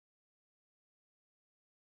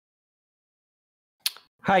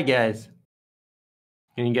Hi guys,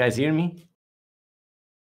 can you guys hear me?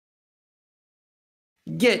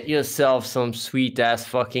 Get yourself some sweet ass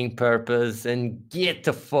fucking purpose and get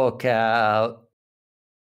the fuck out.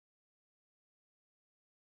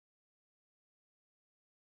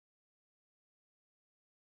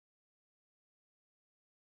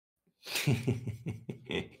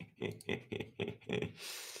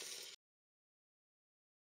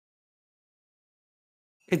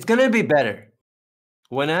 It's gonna be better.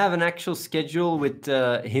 When I have an actual schedule with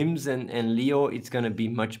Hims and Leo, it's gonna be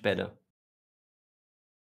much better.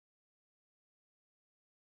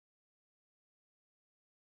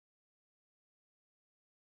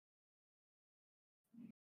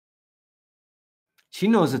 She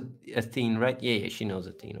knows Athene, right? Yeah, she knows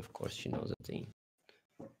Athene. Of course, she knows Athene.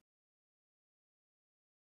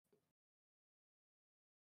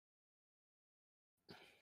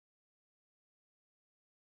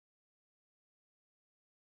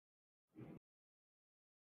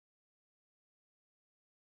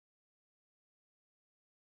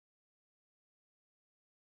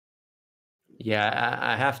 Yeah,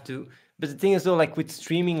 I have to. But the thing is, though, like with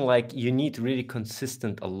streaming, like you need really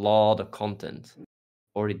consistent, a lot of content,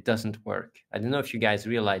 or it doesn't work. I don't know if you guys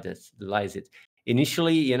realize it.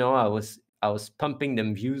 Initially, you know, I was pumping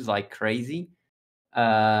them views like crazy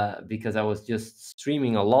because I was just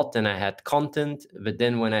streaming a lot and I had content. But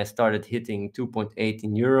then when I started hitting 2.8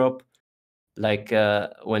 in Europe, like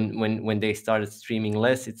when they started streaming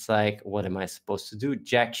less, it's like, what am I supposed to do?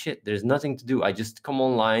 Jack shit. There's nothing to do. I just come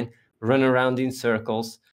online, run around in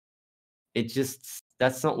circles. It just,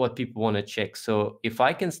 that's not what people want to check. So if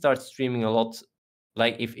I can start streaming a lot,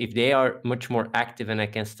 like if they are much more active and I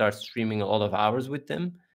can start streaming a lot of hours with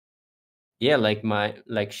them, yeah, like my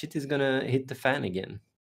shit is gonna hit the fan again.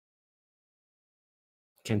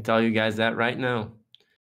 Can tell you guys that right now.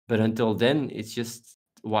 But until then, it's just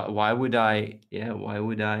why would I? Yeah, why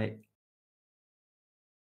would I?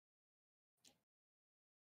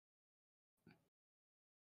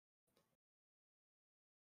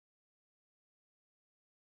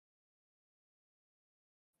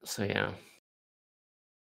 So yeah.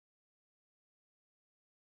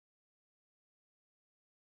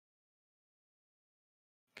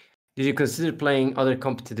 Did you consider playing other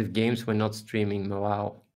competitive games when not streaming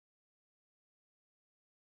WoW?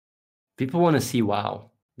 People want to see WoW.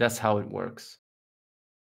 That's how it works.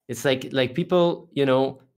 It's like people, you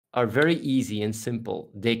know, are very easy and simple.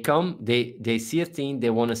 They come, they see a thing, they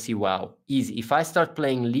want to see WoW. Easy. If I start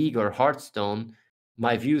playing League or Hearthstone,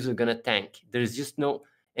 my views are gonna tank. There's just no,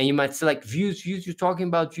 and you might say like views, you're talking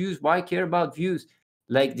about views. Why care about views?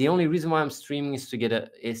 Like the only reason why I'm streaming is to get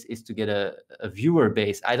a viewer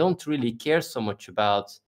base. I don't really care so much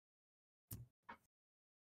about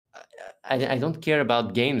I don't care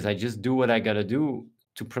about games. I just do what I gotta do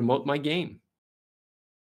to promote my game.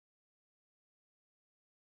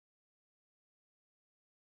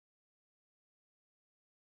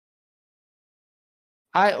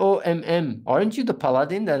 ioMm. Aren't you the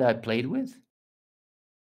paladin that I played with?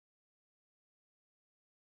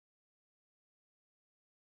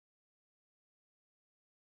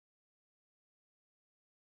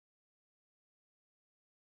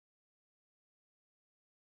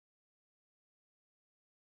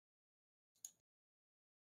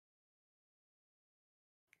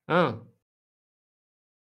 Oh.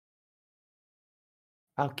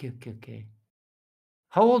 Okay.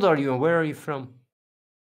 How old are you and where are you from?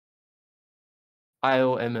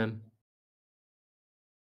 ioMm.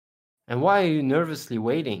 And why are you nervously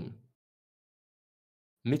waiting?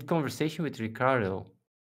 Mid-conversation with Ricardo.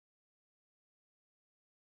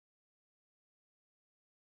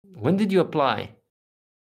 When did you apply?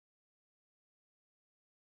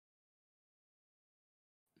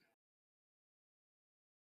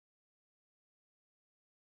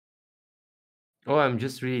 Oh, I'm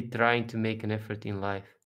just really trying to make an effort in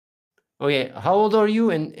life. Oh yeah, how old are you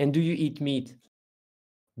and do you eat meat?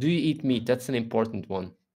 Do you eat meat? That's an important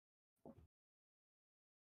one.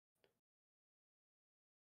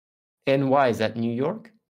 And why? Is that New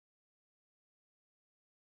York?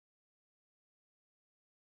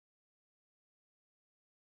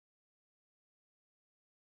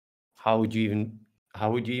 How would you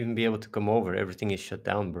even be able to come over? Everything is shut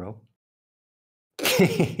down, bro.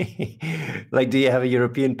 Like, do you have a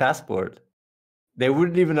European passport? They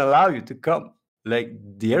wouldn't even allow you to come. Like,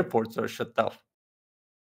 the airports are shut off.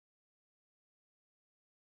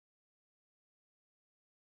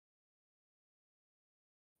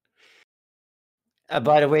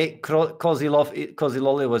 By the way,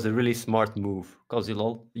 Kozilol was a really smart move.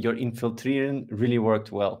 Kozilol, your infiltration really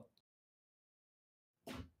worked well.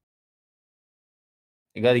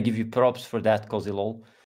 I gotta give you props for that, Kozilol.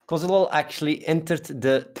 Kozilol actually entered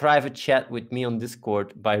the private chat with me on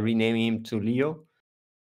Discord by renaming him to Leo.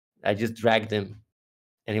 I just dragged him,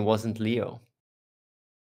 and it wasn't Leo.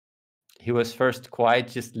 He was first quiet,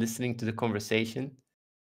 just listening to the conversation.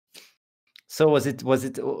 So was it,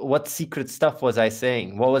 what secret stuff was I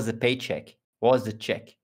saying? What was the paycheck? What was the check?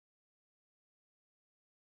 It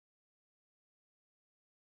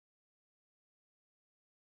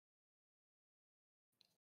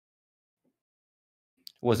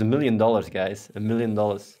was $1 million, guys. $1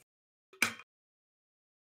 million.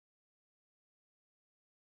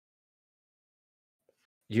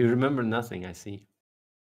 You remember nothing, I see.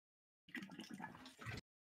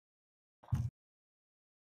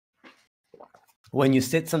 When you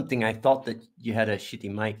said something, I thought that you had a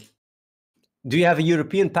shitty mic. Do you have a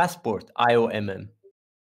European passport? ioMm.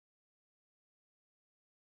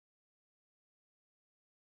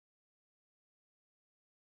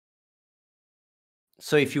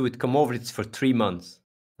 So if you would come over, it's for 3 months,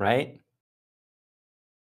 right?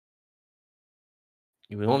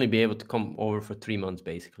 You will only be able to come over for 3 months,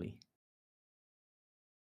 basically.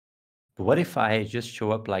 But what if I just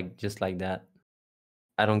show up just like that?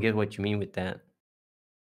 I don't get what you mean with that.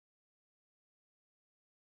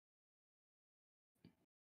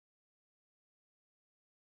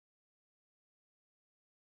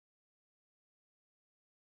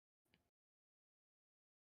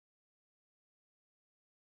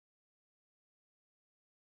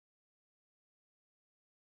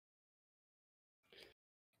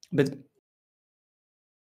 But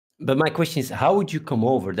my question is, how would you come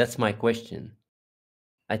over? That's my question.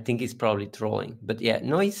 I think he's probably trolling. But yeah,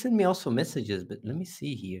 no, he sent me also messages. But let me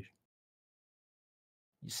see here.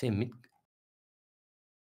 You say mid.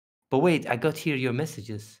 But wait, I got here your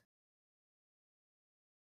messages.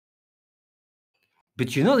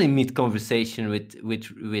 But you're not in mid conversation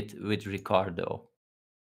with Ricardo.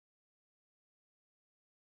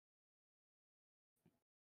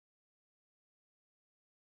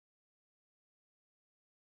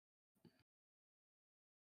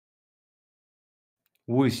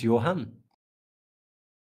 Who is Johan?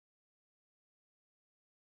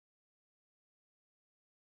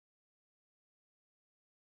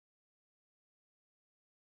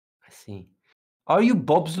 I see. Are you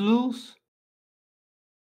Bob's Loose?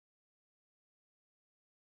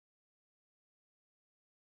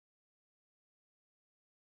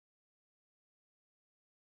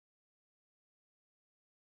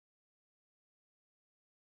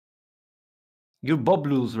 You're Bob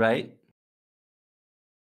Loose, right?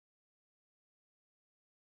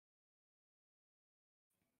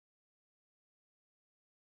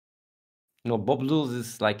 No, Bob Loose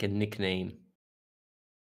is like a nickname.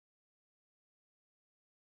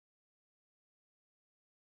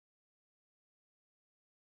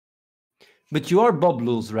 But you are Bob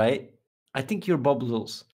Loose, right? I think you're Bob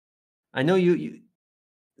Loose. I know you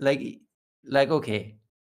like okay.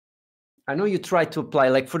 I know you try to apply,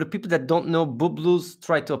 like for the people that don't know, Bob Loose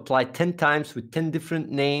try to apply 10 times with 10 different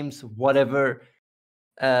names, whatever.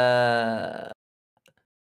 And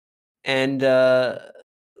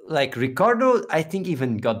like Ricardo, I think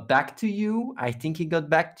even got back to you. I think he got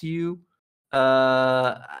back to you.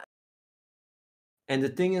 And the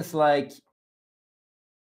thing is, like,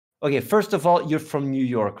 okay, first of all, you're from New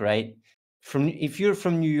York, right? If you're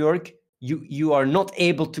from New York, you are not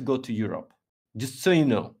able to go to Europe. Just so you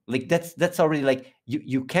know, like that's already like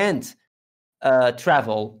you can't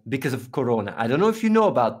travel because of Corona. I don't know if you know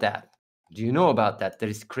about that. Do you know about that? There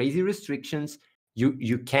is crazy restrictions.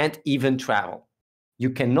 You can't even travel.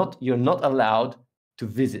 You're not allowed to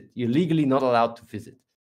visit. You're legally not allowed to visit.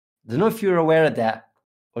 I don't know if you're aware of that,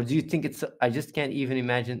 or do you think it's? I just can't even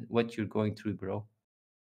imagine what you're going through, bro.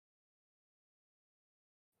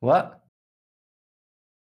 What?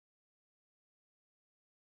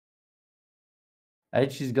 I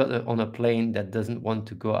just got on a plane that doesn't want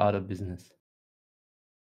to go out of business.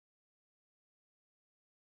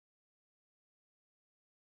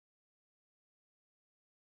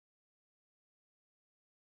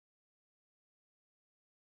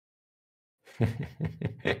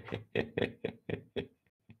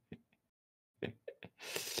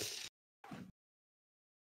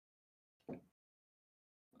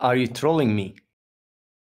 Are you trolling me?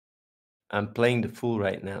 I'm playing the fool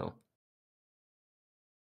right now.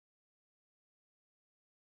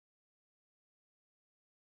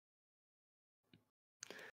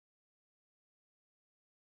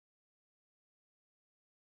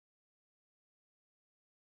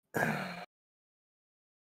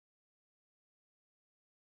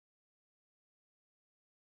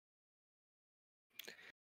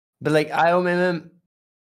 But like ioMm,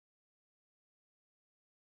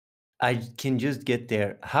 I can just get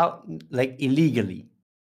there. How? Like illegally?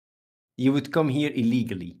 You would come here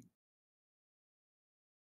illegally?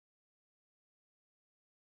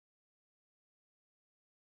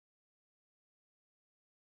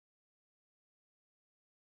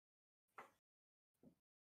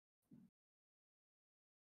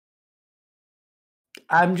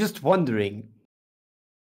 I'm just wondering,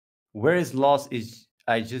 where is lost is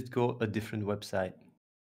I just go a different website.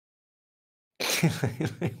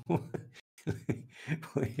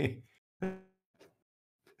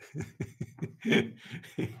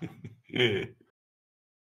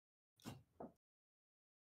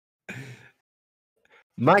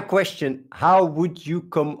 My question, how would you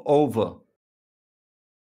come over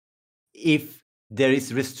if there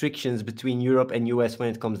is restrictions between Europe and US when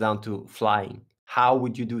it comes down to flying? How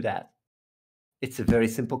would you do that? It's a very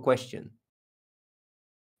simple question.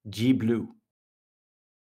 G Blue.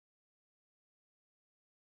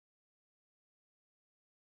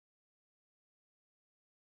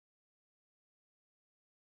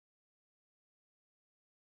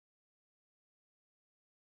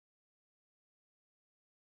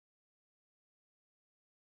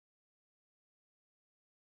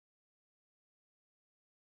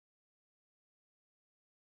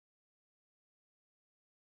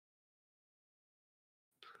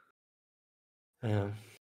 Yeah.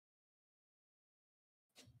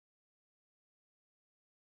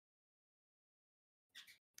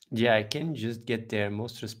 Yeah, I can just get there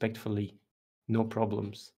most respectfully. No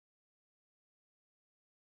problems.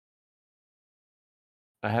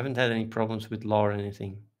 I haven't had any problems with law or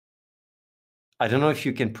anything. I don't know if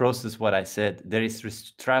you can process what I said. There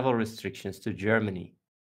is travel restrictions to Germany.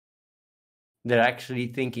 They're actually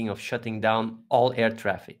thinking of shutting down all air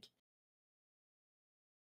traffic.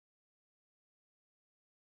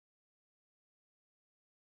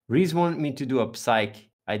 Reese wanted me to do a psych.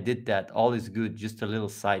 I did that. All is good. Just a little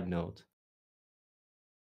side note.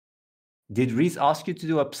 Did Reese ask you to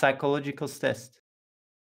do a psychological test?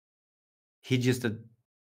 He just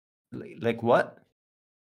like what?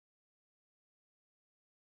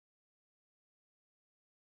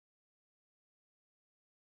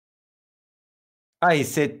 Ah, he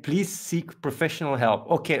said, please seek professional help.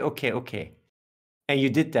 Okay. And you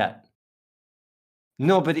did that.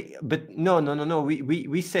 No, but no.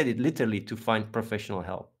 We said it literally to find professional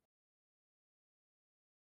help.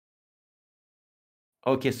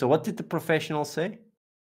 Okay, so what did the professional say?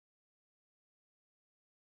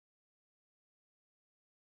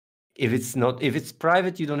 If it's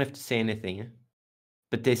private, you don't have to say anything. Eh?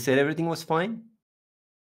 But they said everything was fine.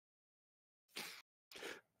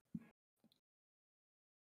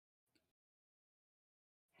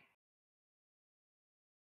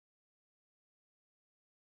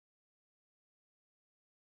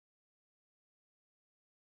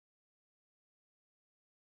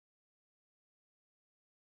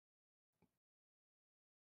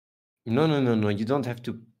 No. You don't have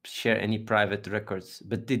to share any private records.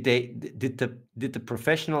 But did the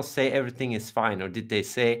professional say everything is fine, or did they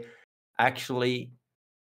say actually?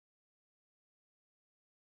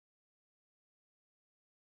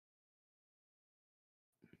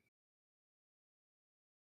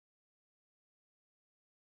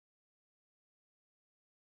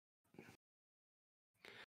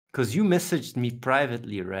 Because you messaged me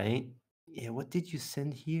privately, right? Yeah. What did you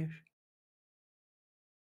send here?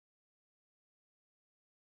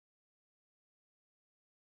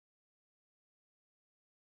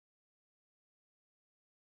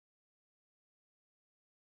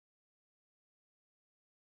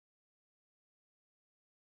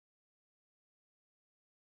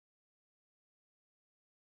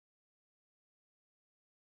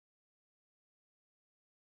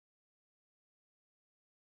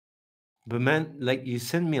 But man, like you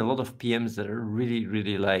send me a lot of PMs that are really,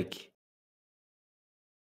 really like.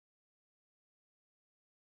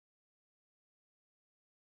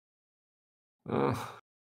 Oh.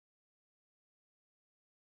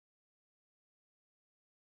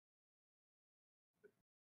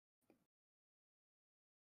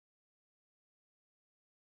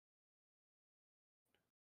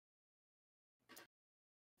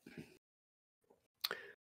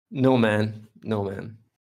 No, man. No, man.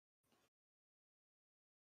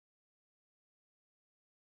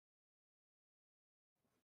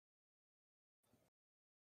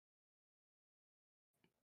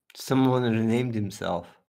 Someone renamed himself.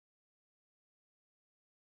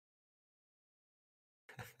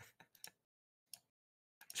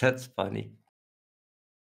 That's funny.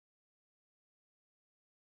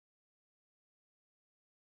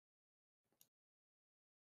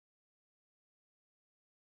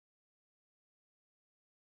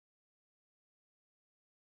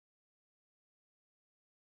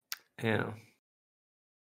 Yeah.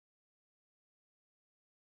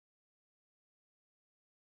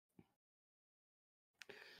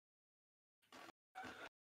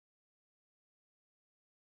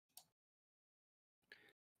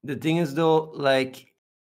 The thing is though, like,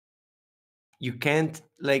 you can't,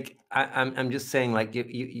 like, I'm just saying, like,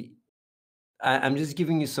 I'm just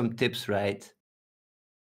giving you some tips, right?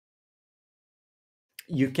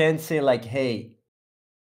 You can't say like, hey,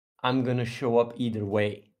 I'm gonna show up either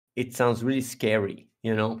way. It sounds really scary,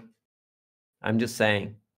 you know? I'm just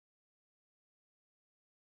saying.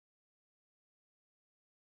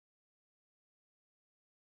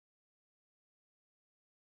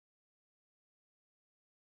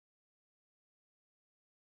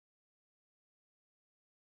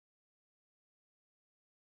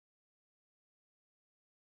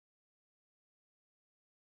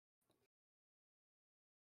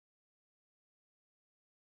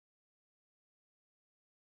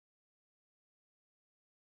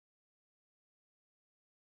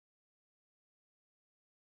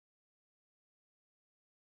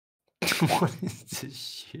 What is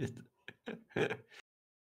this shit?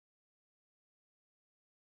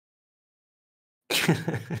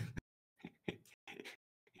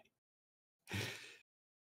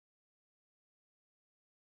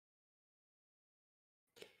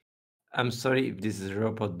 I'm sorry if this is a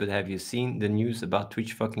robot, but have you seen the news about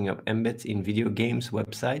Twitch fucking up embeds in video games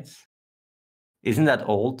websites? Isn't that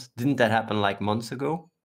old? Didn't that happen like months ago?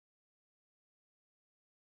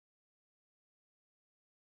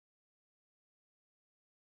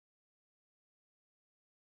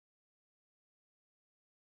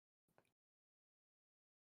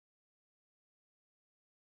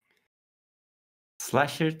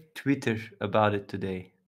 Slasher Twitter about it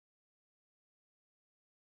today.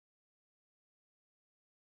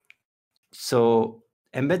 So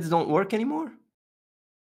embeds don't work anymore?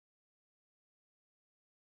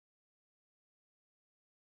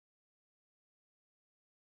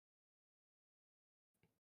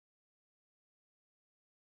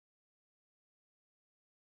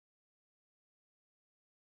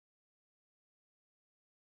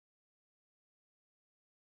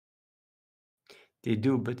 They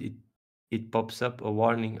do, but it pops up a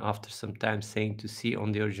warning after some time saying to see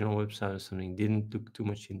on the original website or something. Didn't look too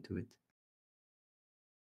much into it.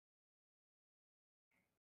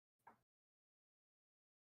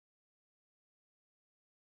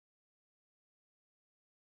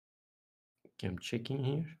 Okay, I'm checking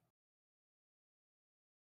here.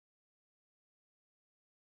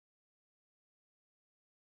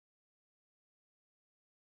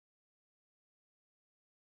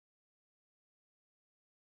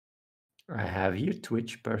 I have here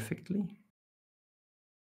Twitch perfectly.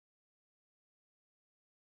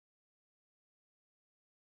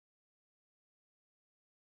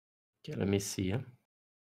 Okay, let me see. I'm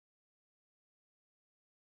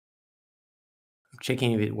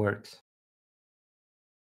checking if it works.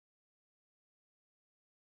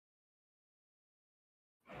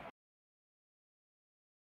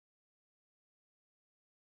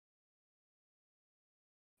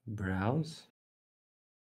 Browse.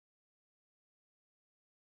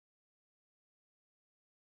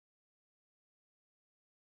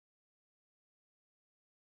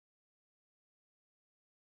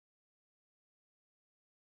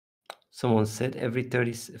 Someone said every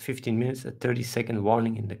 15 minutes a 30-second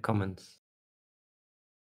warning in the comments.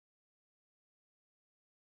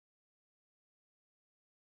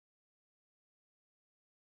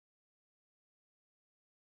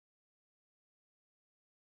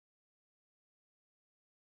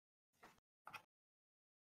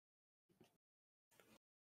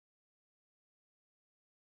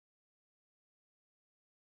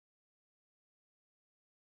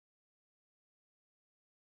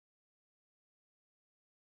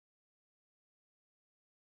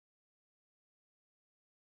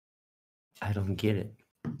 I don't get it.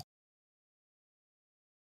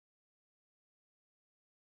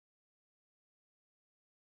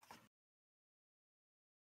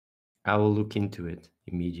 I will look into it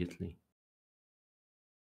immediately.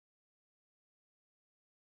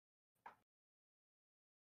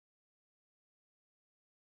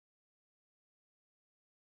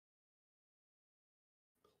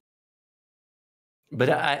 But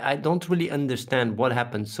I don't really understand what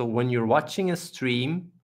happened. So when you're watching a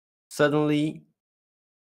stream, suddenly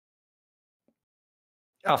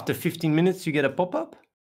after 15 minutes you get a pop-up?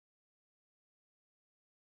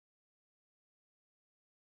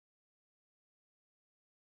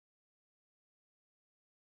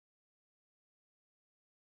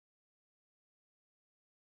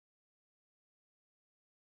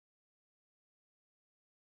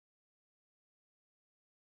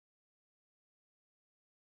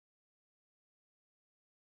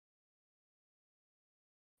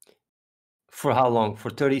 For how long?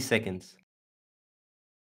 For 30 seconds.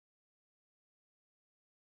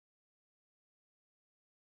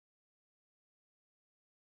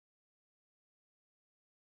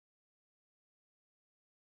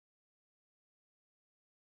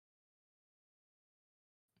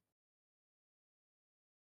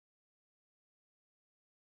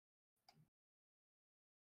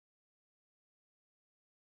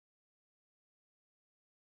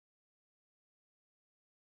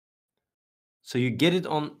 So you get it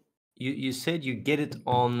on, you said you get it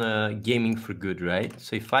on Gaming for Good, right?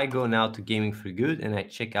 So if I go now to Gaming for Good and I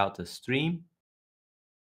check out the stream,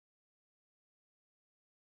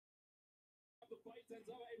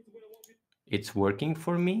 it's working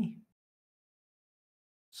for me.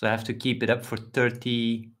 So I have to keep it up for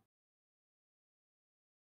 30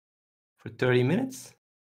 minutes.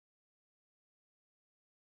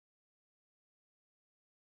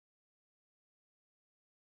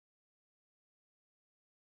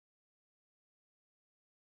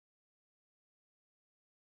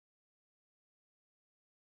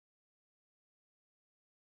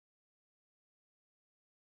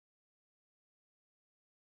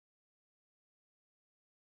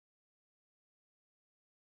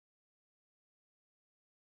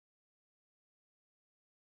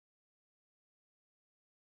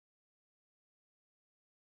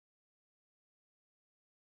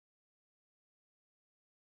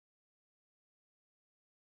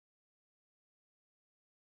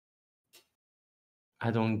 I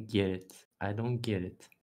don't get it. I don't get it.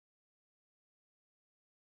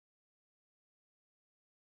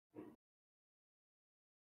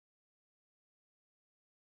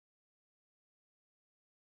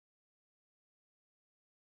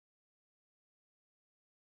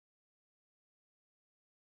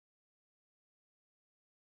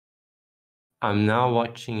 I'm now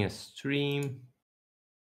watching a stream.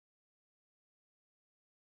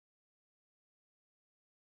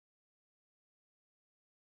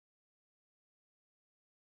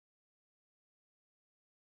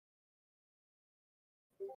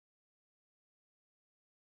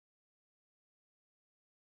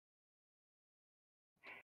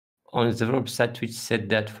 On its developer side, Twitch said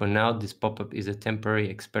that for now, this pop-up is a temporary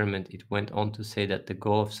experiment. It went on to say that the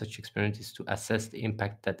goal of such experiment is to assess the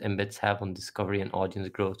impact that embeds have on discovery and audience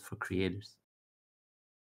growth for creators.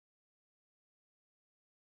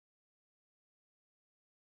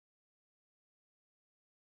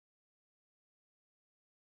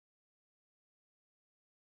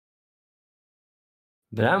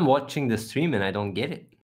 But I'm watching the stream and I don't get it.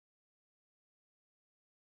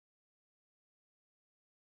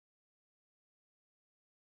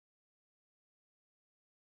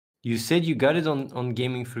 You said you got it on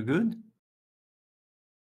Gaming for Good?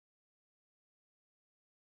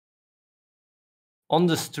 On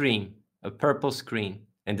the stream, a purple screen.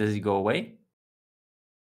 And does it go away?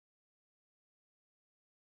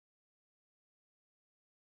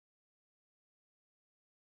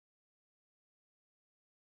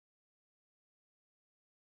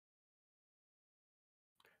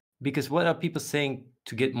 Because what are people saying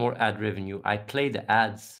to get more ad revenue? I play the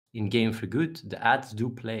ads in Game for Good. The ads do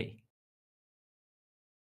play.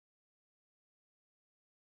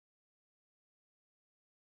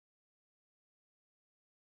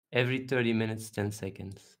 Every 30 minutes, 10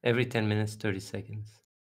 seconds. Every 10 minutes, 30 seconds.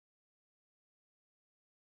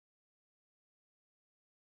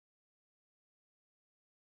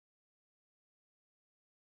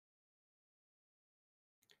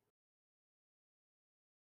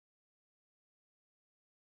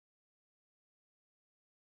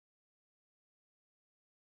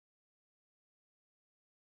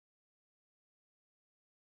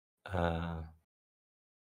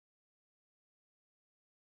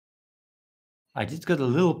 I just got a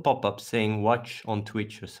little pop-up saying watch on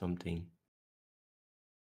Twitch or something.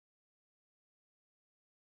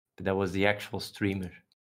 But that was the actual streamer.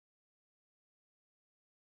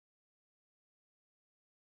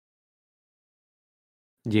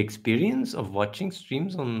 The experience of watching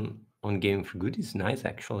streams on Game for Good is nice,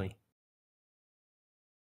 actually.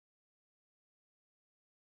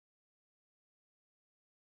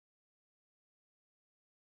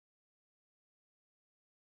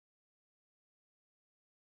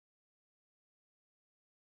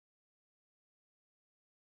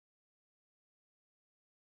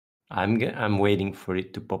 I'm waiting for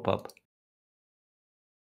it to pop up.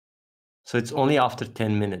 So it's only after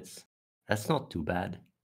 10 minutes. That's not too bad.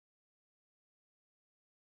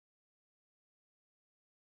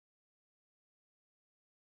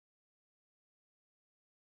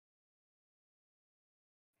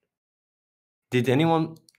 Did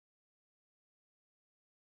anyone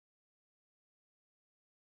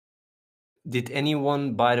Did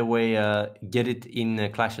anyone, by the way, get it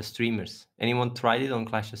in Clash of Streamers? Anyone tried it on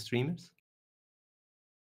Clash of Streamers?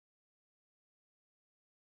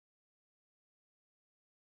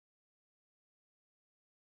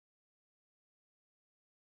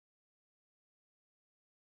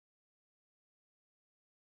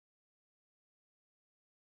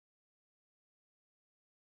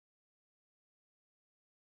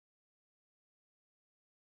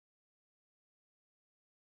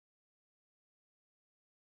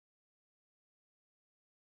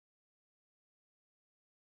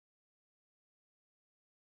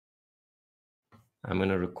 I'm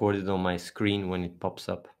gonna record it on my screen when it pops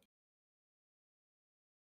up.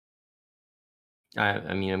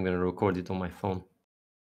 I mean, I'm gonna record it on my phone.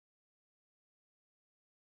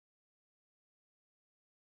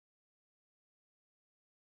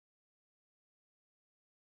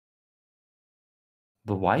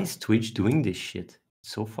 But why is Twitch doing this shit?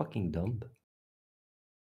 It's so fucking dumb.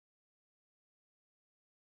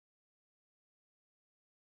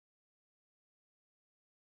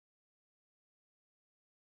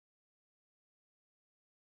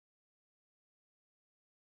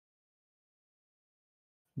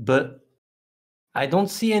 But I don't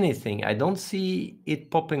see anything. I don't see it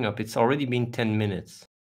popping up. It's already been 10 minutes.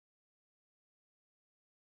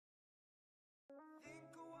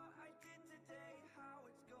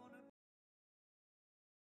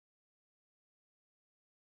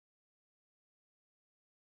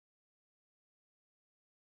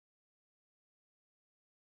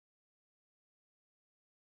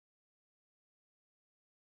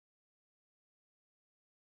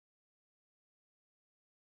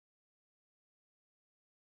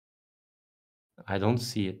 I don't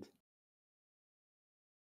see it.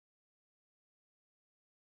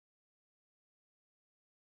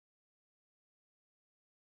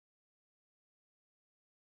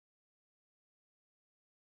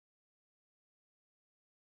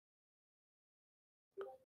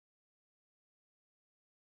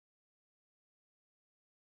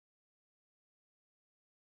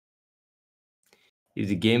 If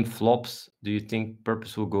the game flops, do you think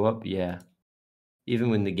purpose will go up? Yeah.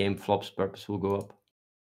 Even when the game flops, purpose will go up.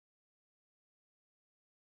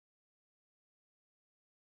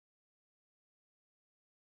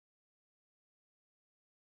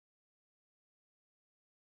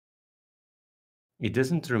 It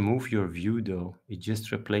doesn't remove your view though. It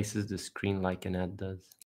just replaces the screen like an ad does.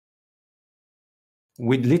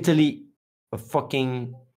 With literally a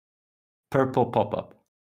fucking purple pop-up.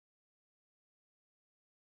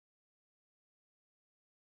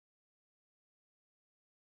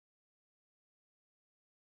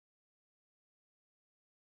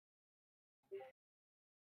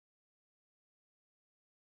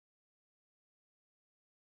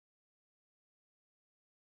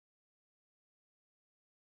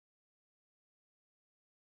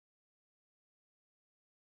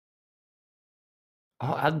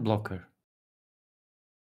 Oh, ad blocker.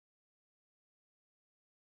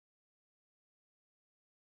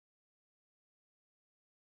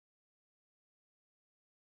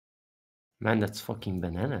 Man, that's fucking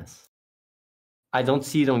bananas. I don't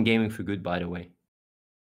see it on Gaming for Good, by the way.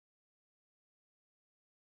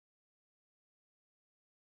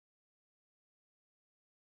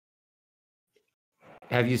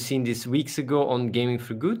 Have you seen this weeks ago on Gaming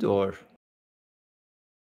for Good, or?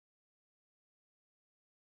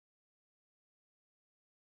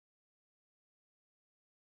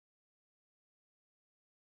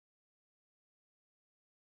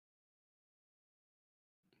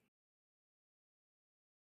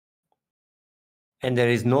 And there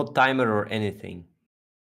is no timer or anything.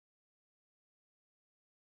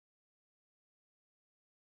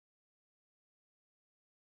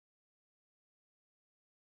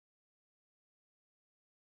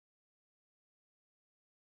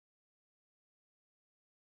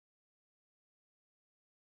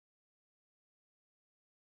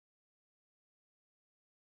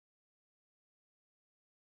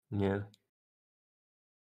 Yeah.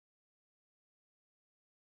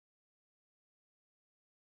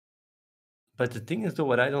 But the thing is, though,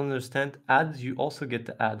 what I don't understand, ads, you also get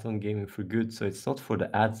the ads on Gaming for Good, so it's not for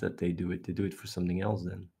the ads that they do it for something else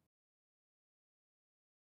then.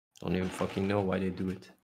 Don't even fucking know why they do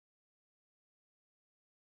it.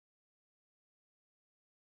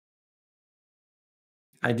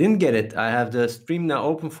 I didn't get it. I have the stream now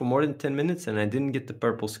open for more than 10 minutes and I didn't get the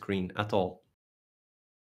purple screen at all.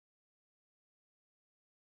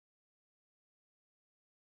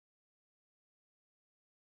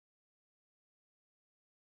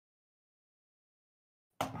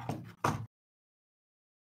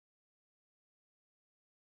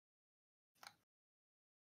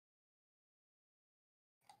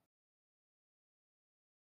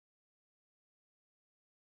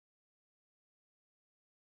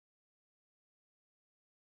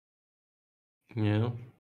 Yeah.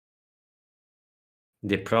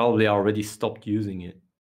 They probably already stopped using it.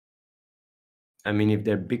 I mean, if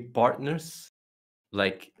they're big partners,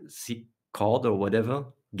 like COD or whatever,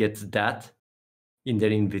 gets that in their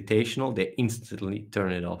invitational, they instantly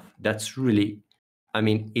turn it off. That's really, I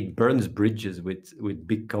mean, it burns bridges with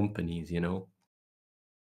big companies, you know.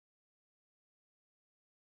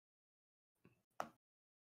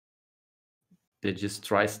 They just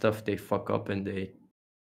try stuff, they fuck up, and they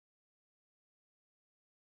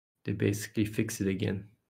basically fix it again.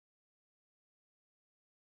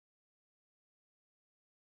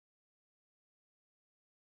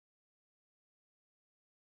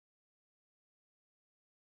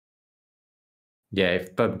 Yeah,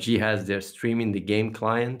 if PUBG has their streaming the game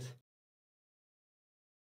client,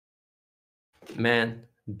 man,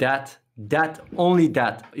 that only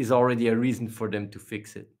that is already a reason for them to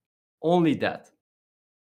fix it. Only that.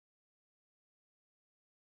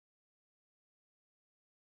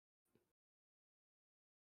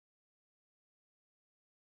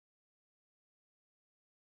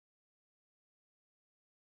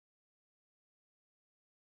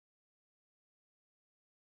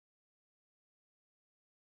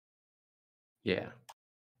 Yeah.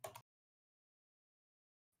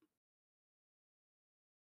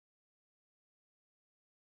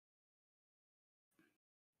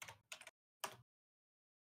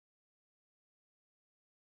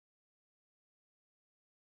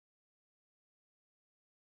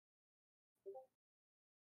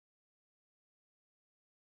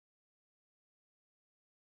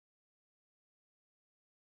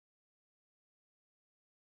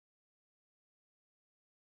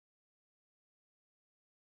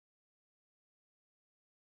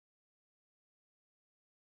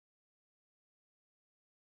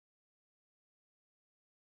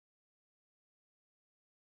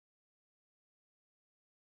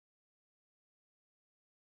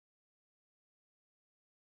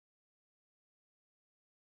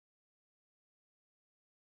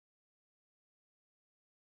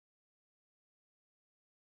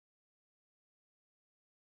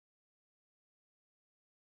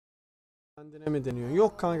 Kendine mi deniyor?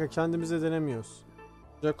 Yok kanka, kendimize denemiyoruz.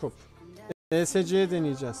 Jacob. ESC'ye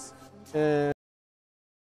deneyeceğiz.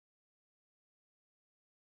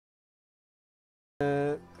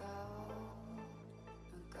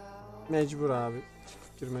 Mecbur abi.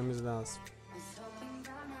 Girmemiz lazım.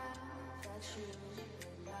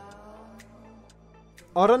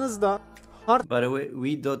 Aranızda hard... By the way,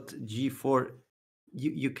 we.g4,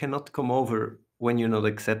 you cannot come over when you're not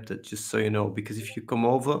accepted, just so you know, because if you come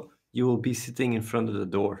over, you will be sitting in front of the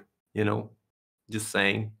door, you know, just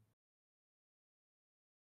saying.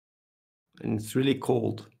 And it's really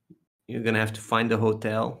cold. You're gonna have to find a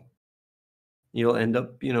hotel. You'll end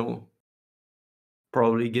up, you know,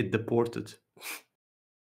 probably get deported.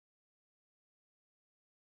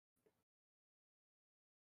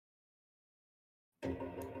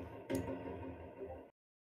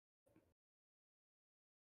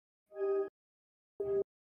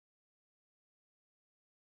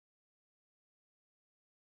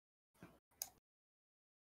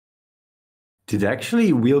 Did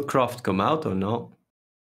actually Wheelcraft come out or not?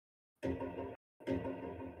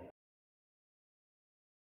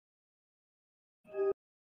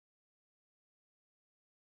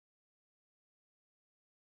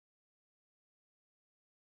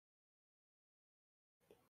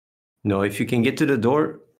 No, if you can get to the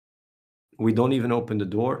door, we don't even open the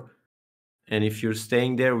door. And if you're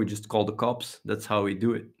staying there, we just call the cops. That's how we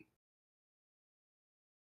do it.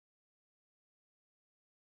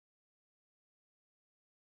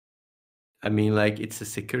 I mean, like, it's a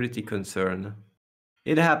security concern.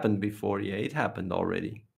 It happened before, yeah, it happened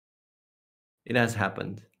already. It has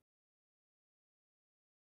happened.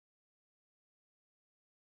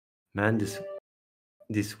 Man, this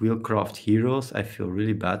Wheelcraft heroes, I feel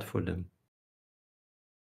really bad for them.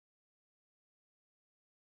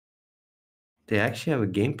 They actually have a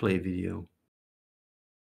gameplay video.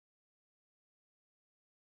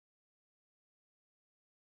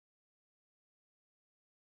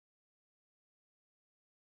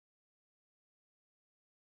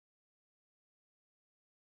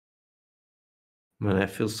 Man, I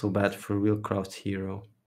feel so bad for Wheelcraft hero.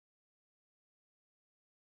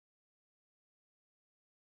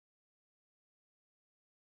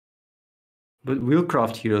 But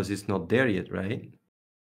Wheelcraft Heroes is not there yet, right?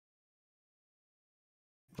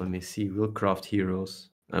 Let me see, Wheelcraft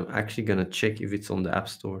Heroes. I'm actually gonna check if it's on the App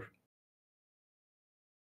Store.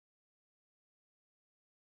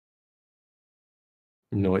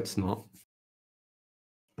 No, it's not.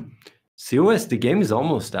 COS, the game is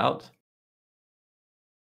almost out.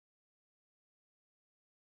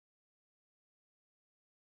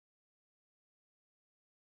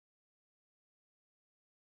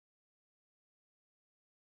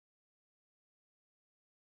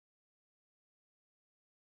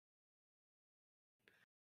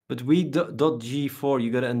 But we .g4,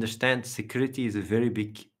 you gotta understand, security is a very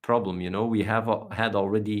big problem. You know, we have had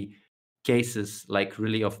already cases like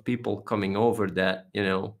really of people coming over that, you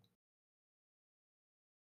know,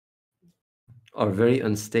 are very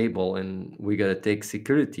unstable, and we gotta take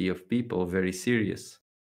security of people very serious.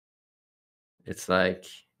 It's like,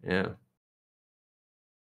 yeah.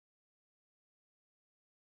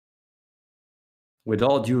 With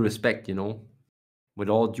all due respect, you know, with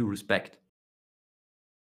all due respect.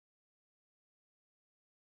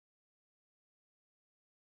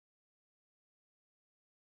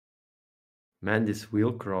 Man, this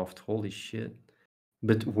Wheelcraft, holy shit.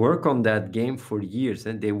 But work on that game for years,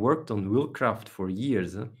 and they worked on Wheelcraft for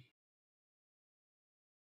years. Huh?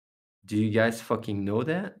 Do you guys fucking know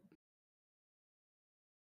that?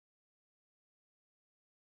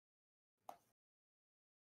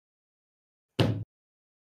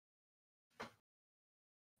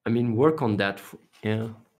 I mean, work on that. Yeah.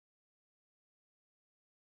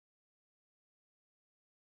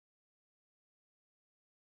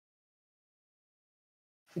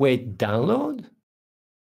 Wait, download?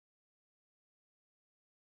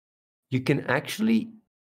 You can actually,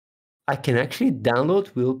 I can actually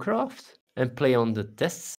download Wheelcraft and play on the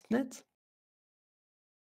testnet?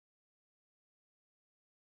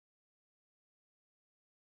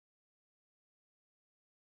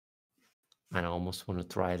 I almost want to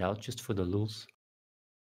try it out just for the lulz.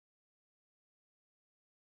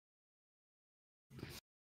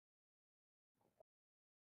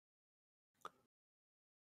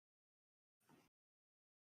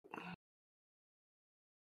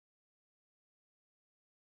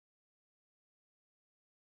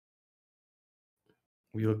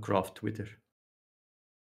 Wheelcraft Twitter.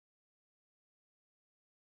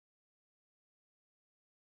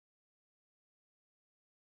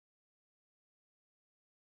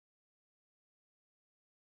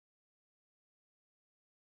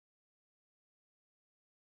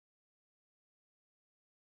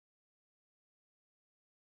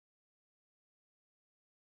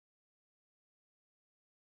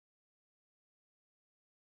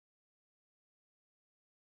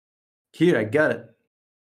 Here, I got it.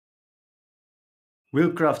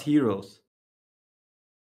 Wheelcraft Heroes.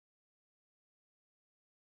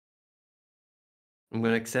 I'm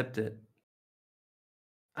gonna accept it.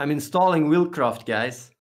 I'm installing Wheelcraft,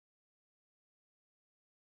 guys.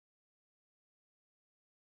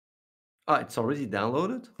 Ah, it's already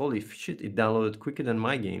downloaded? Holy shit, it downloaded quicker than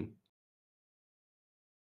my game.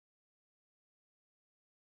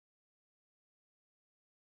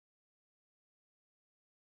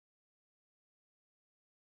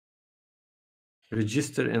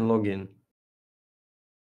 Register and login.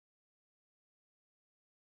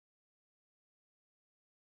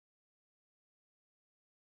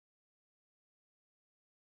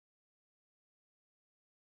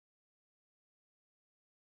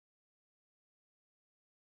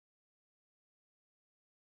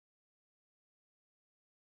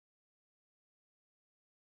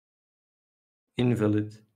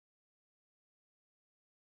 Invalid.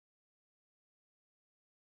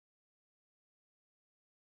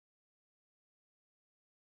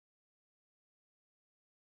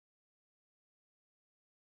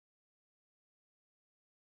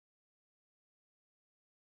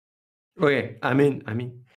 Okay, I mean.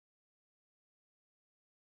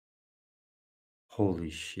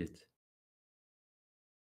 Holy shit.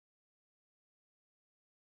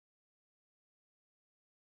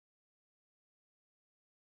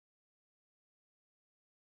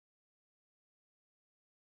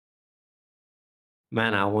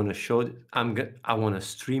 Man, I want to show. I want to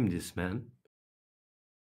stream this, man.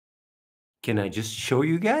 Can I just show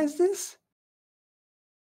you guys this?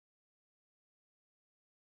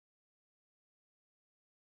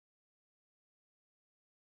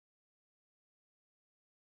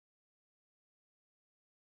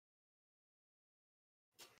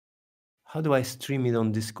 How do I stream it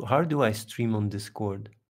on Discord? How do I stream on Discord?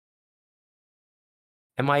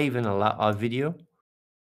 Am I even allowed a video?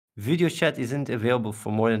 Video chat isn't available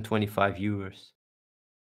for more than 25 viewers.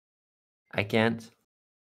 I can't.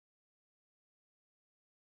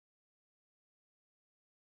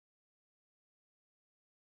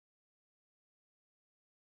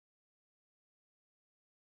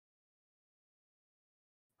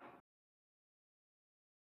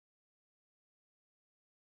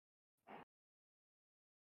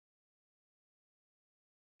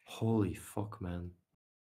 Holy fuck, man.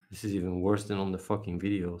 This is even worse than on the fucking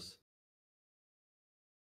videos.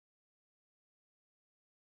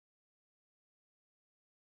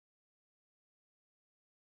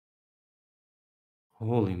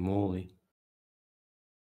 Holy moly.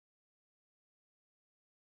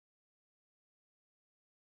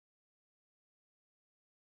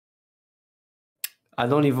 I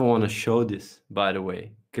don't even want to show this, by the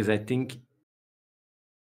way, because I think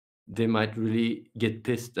they might really get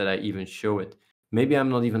pissed that I even show it. Maybe I'm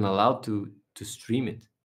not even allowed to stream it.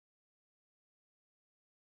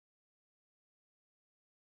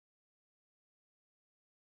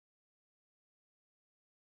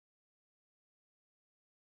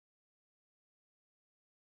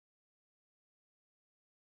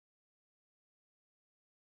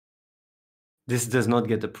 This does not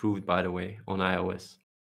get approved, by the way, on iOS.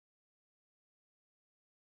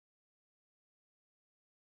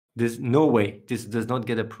 There's no way this does not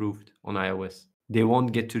get approved on iOS. They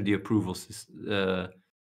won't get to the approvals.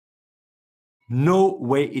 No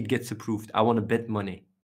way it gets approved. I want to bet money.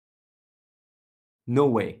 No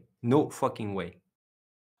way. No fucking way.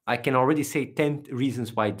 I can already say 10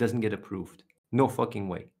 reasons why it doesn't get approved. No fucking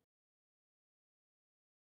way.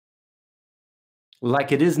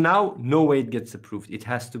 Like it is now, no way it gets approved. It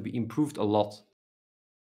has to be improved a lot.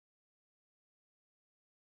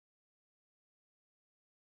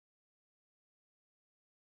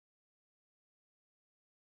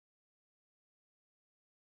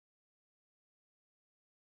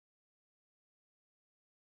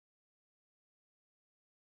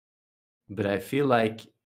 But I feel like,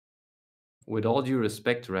 with all due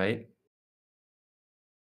respect, right?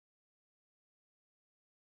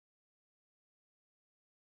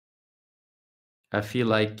 I feel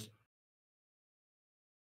like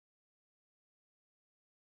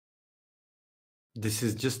this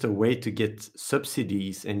is just a way to get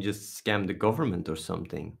subsidies and just scam the government or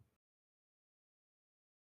something.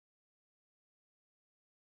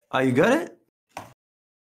 Oh, you got it?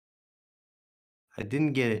 I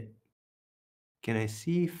didn't get it. Can I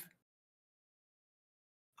see if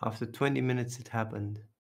after 20 minutes it happened?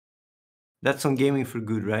 That's on Gaming for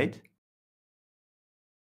Good, right?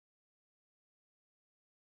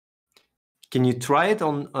 Can you try it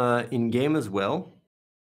on in game as well?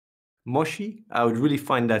 Moshi? I would really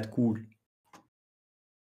find that cool.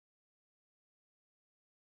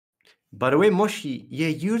 By the way, Moshi, yeah,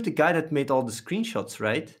 you're the guy that made all the screenshots,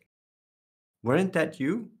 right? Weren't that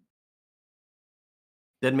you?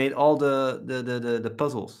 That made all the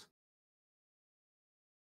puzzles.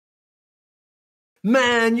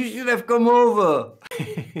 Man, you should have come over.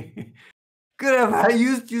 Could have. I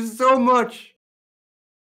used you so much.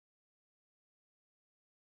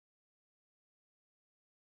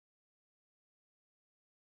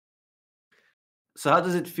 So how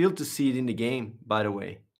does it feel to see it in the game, by the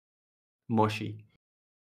way? Moshi.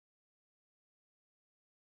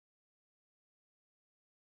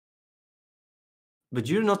 But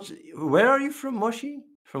you're not... Where are you from, Moshi?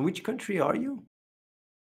 From which country are you?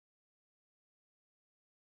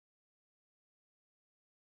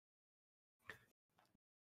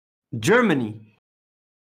 Germany.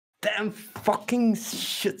 Damn fucking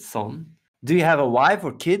shit, son. Do you have a wife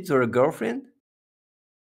or kids or a girlfriend?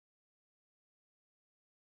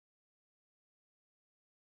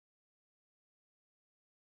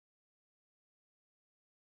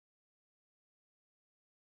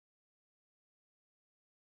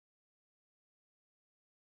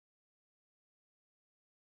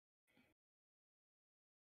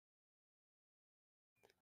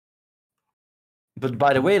 But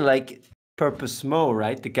by the way, like PRPs1,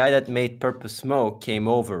 right? The guy that made PRPs1 came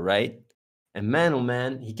over, right? And man, oh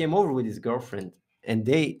man, he came over with his girlfriend, and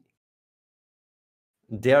they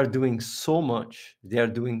are doing so much. They are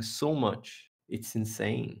doing so much. It's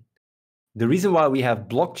insane. The reason why we have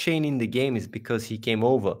blockchain in the game is because he came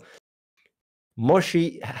over.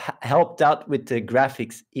 Moshi helped out with the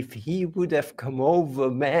graphics. If he would have come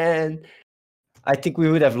over, man, I think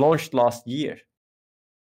we would have launched last year.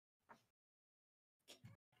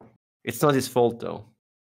 It's not his fault, though.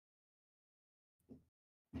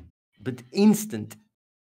 But instant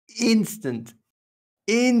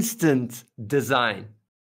design.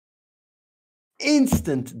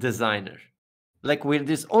 Instant designer. Like, where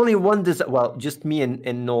there's only one design. Well, just me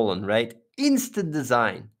and Nolan, right? Instant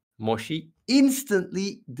design. Moshi,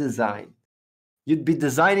 instantly design. You'd be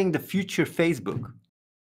designing the future Facebook.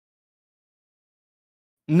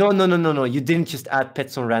 No. You didn't just add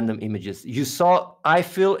pets on random images. You saw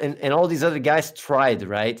iFill and all these other guys tried,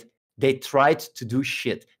 right? They tried to do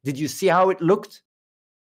shit. Did you see how it looked?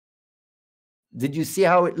 Did you see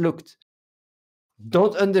how it looked?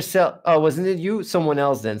 Don't undersell. Oh, wasn't it you? Someone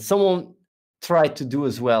else then. Someone tried to do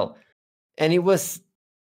as well. And it was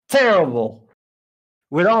terrible.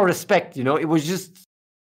 With all respect, you know, it was just...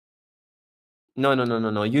 No.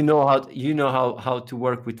 You know how to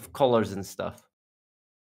work with colors and stuff.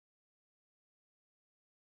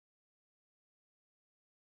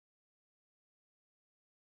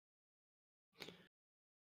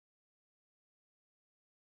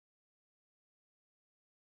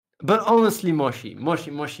 But honestly, Moshi,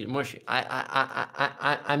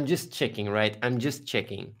 I'm just checking, right? I'm just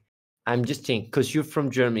checking, because you're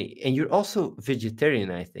from Germany and you're also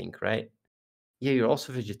vegetarian, I think, right? Yeah, you're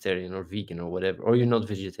also vegetarian or vegan or whatever, or you're not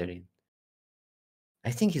vegetarian.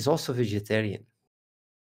 I think he's also vegetarian.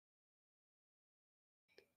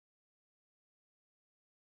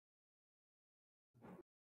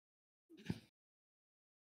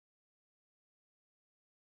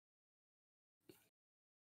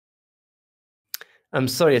 I'm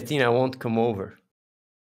sorry, Athene, I won't come over.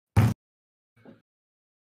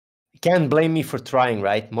 Can't blame me for trying,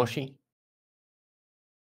 right, Moshi?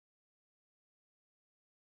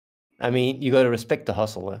 I mean, you got to respect the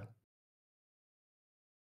hustle. Huh?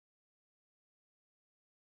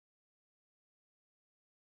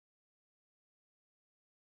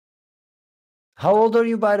 How old are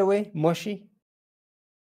you, by the way, Moshi?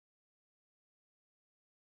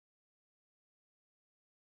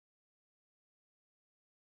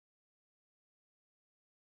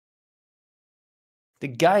 The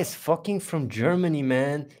guy's fucking from Germany,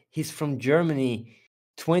 man. He's from Germany.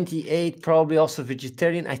 28, probably also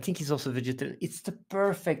vegetarian. I think he's also vegetarian. It's the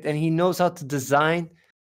perfect, and he knows how to design.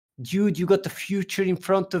 Dude, you got the future in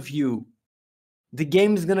front of you. The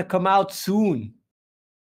game is gonna come out soon.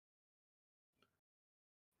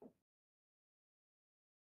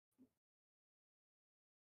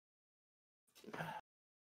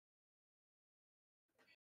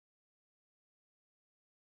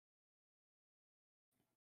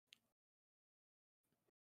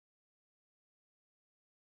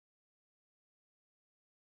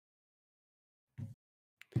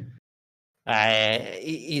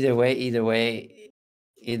 Either way,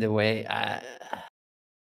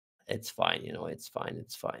 it's fine. You know, it's fine.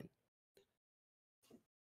 It's fine.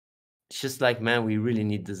 It's just like, man, we really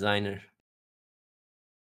need designer.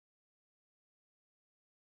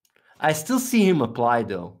 I still see him apply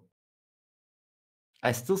though.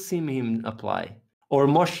 I still see him apply. Or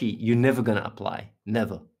Moshi, you're never gonna apply.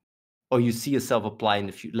 Never. Or you see yourself apply in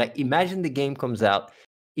the future. Like, imagine the game comes out.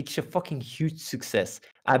 It's a fucking huge success.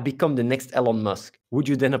 I become the next Elon Musk. Would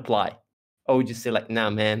you then apply? Or would you say like, nah,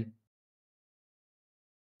 man?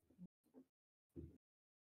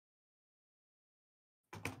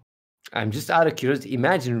 I'm just out of curiosity.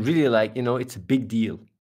 Imagine really like, you know, it's a big deal.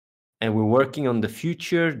 And we're working on the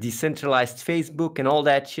future, decentralized Facebook and all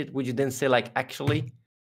that shit. Would you then say like, actually,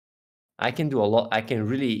 I can do a lot. I can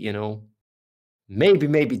really, you know, maybe.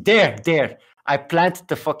 There. I planted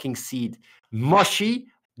the fucking seed. Moshi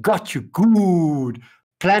got you good.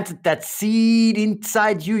 Planted that seed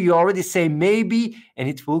inside you. You already say maybe, and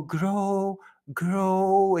it will grow.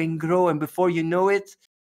 And before you know it,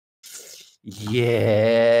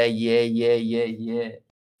 yeah.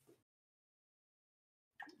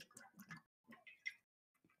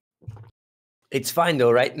 It's fine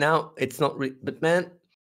though. Right now, it's not. But man,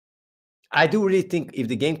 I do really think if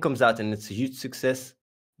the game comes out and it's a huge success,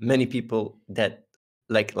 many people that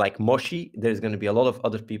like Moshi, there's going to be a lot of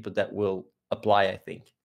other people that will apply, I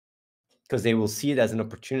think, because they will see it as an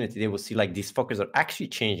opportunity. They will see like these fuckers are actually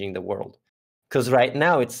changing the world. Because right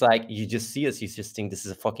now it's like you just see us, you just think this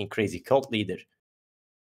is a fucking crazy cult leader,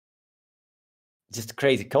 just a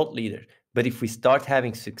crazy cult leader. But if we start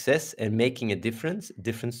having success and making a difference,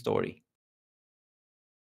 different story.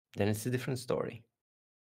 Then it's a different story.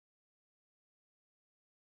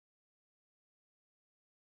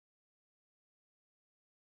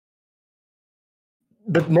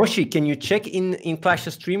 But Moshi, can you check in Clash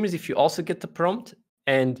of Streamers if you also get the prompt?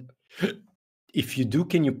 And if you do,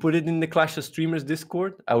 can you put it in the Clash of Streamers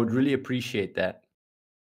Discord? I would really appreciate that.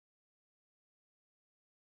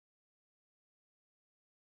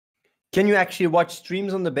 Can you actually watch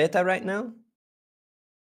streams on the beta right now?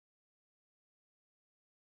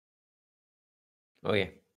 Oh yeah.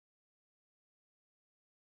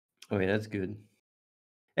 Oh yeah, that's good.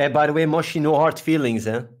 And by the way, Moshi, no hard feelings,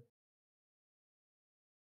 huh?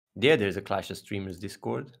 Yeah, there's a Clash of Streamers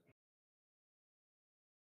Discord.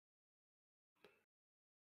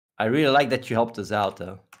 I really like that you helped us out.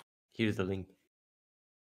 Here's the link.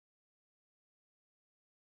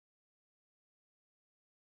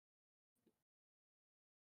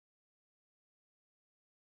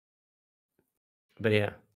 But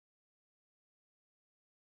yeah.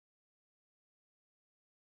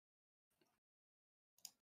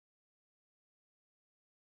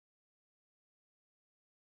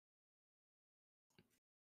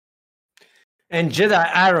 And Jedi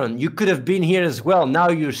Aaron, you could have been here as well. Now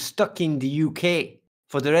you're stuck in the UK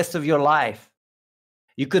for the rest of your life.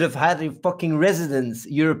 You could have had a fucking residence,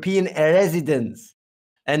 European residence.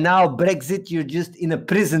 And now Brexit, you're just in a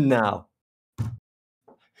prison now.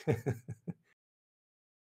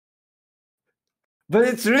 But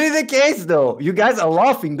it's really the case, though. You guys are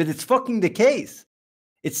laughing, but it's fucking the case.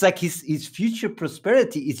 It's like his future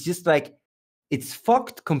prosperity is just like, it's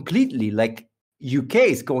fucked completely. Like, UK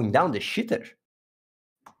is going down the shitter.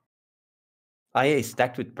 IA is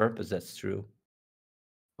stacked with purpose, that's true.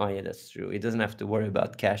 Oh yeah, that's true. He doesn't have to worry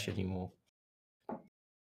about cash anymore.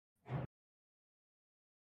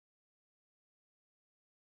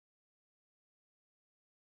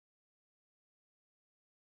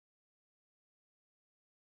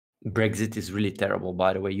 Brexit is really terrible,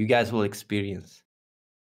 by the way. You guys will experience.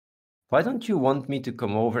 Why don't you want me to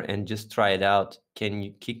come over and just try it out? Can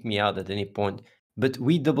you kick me out at any point? But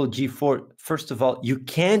we double G4, first of all, you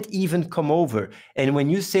can't even come over. And when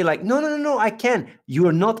you say like, no, I can, you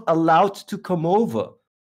are not allowed to come over.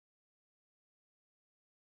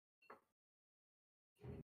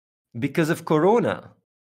 Because of Corona.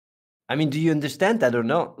 I mean, do you understand that or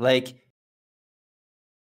not? Like,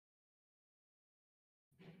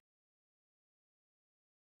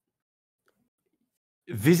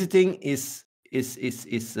 visiting is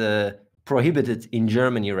prohibited in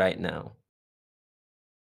Germany right now.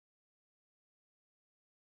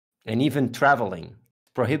 And even traveling,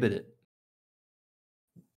 prohibited.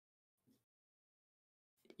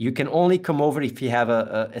 You can only come over if you have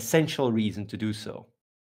a essential reason to do so.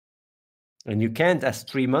 And you can't, as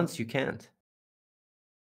 3 months, you can't.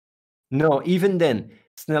 No, even then,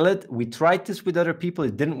 Snellet, we tried this with other people,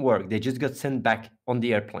 it didn't work. They just got sent back on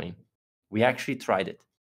the airplane. We actually tried it.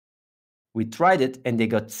 We tried it and they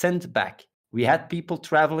got sent back. We had people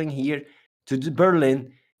traveling here to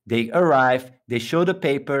Berlin. They arrive, they show the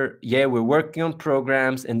paper, yeah, we're working on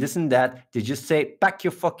programs and this and that. They just say, pack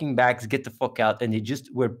your fucking bags, get the fuck out. And they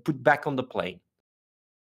just were put back on the plane.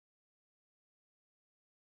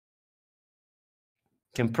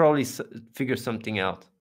 Can probably figure something out.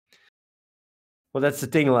 Well, that's the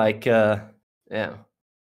thing, like, yeah.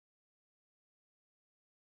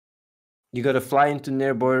 You got to fly into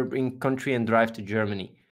neighboring country and drive to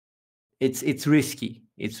Germany. It's risky.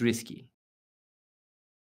 It's risky.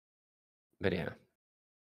 But yeah.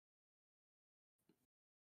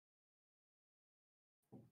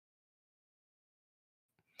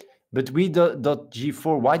 But we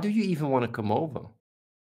 .g4, why do you even want to come over?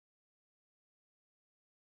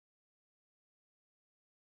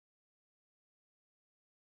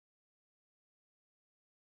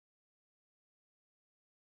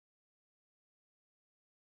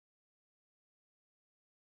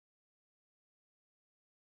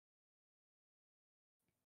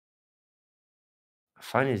 I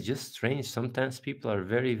find it just strange. Sometimes people are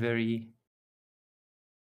very, very,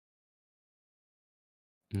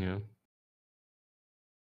 you know.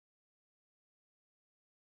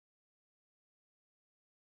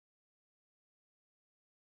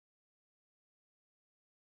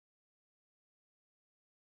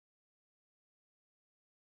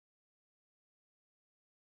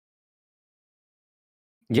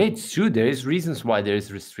 Yeah, it's true. There is reasons why there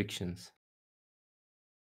is restrictions.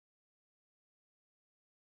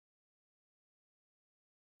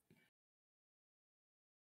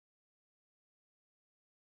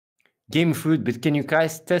 Game food, but can you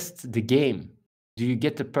guys test the game? Do you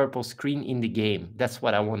get the purple screen in the game? That's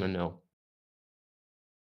what I want to know.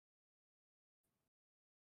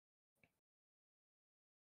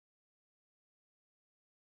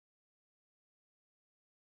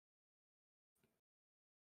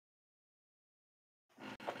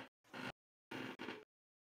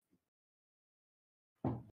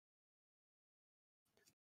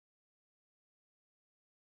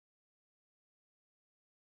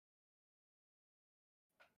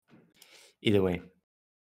 Either way.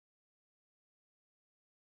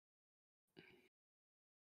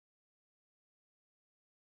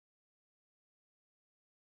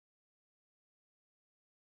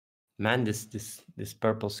 Man, this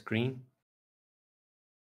purple screen.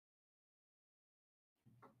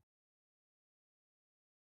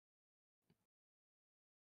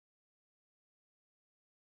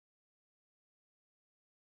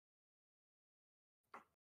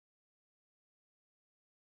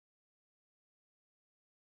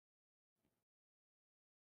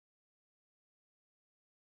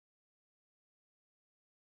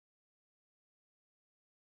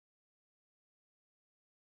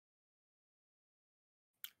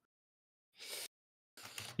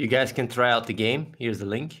 You guys can try out the game. Here's the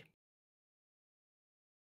link.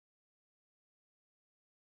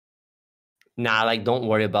 Nah, like, don't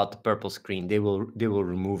worry about the purple screen. They will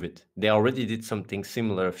remove it. They already did something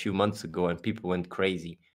similar a few months ago and people went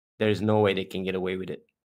crazy. There is no way they can get away with it.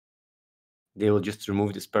 They will just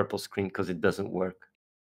remove this purple screen because it doesn't work.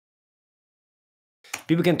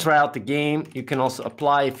 people can try out the game. You can also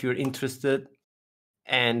apply if you're interested,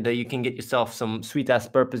 and you can get yourself some sweet ass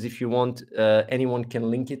purpose if you want. Anyone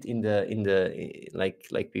can link it in the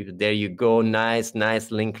like people. There you go. Nice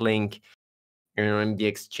link. In the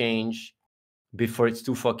exchange before it's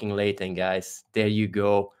too fucking late. And guys, there you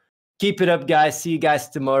go. Keep it up, guys. See you guys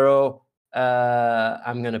tomorrow.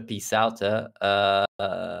 I'm gonna peace out.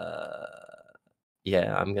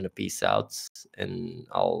 Yeah, I'm gonna peace out, and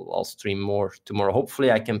I'll stream more tomorrow.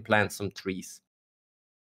 Hopefully I can plant some trees.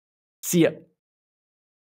 See ya.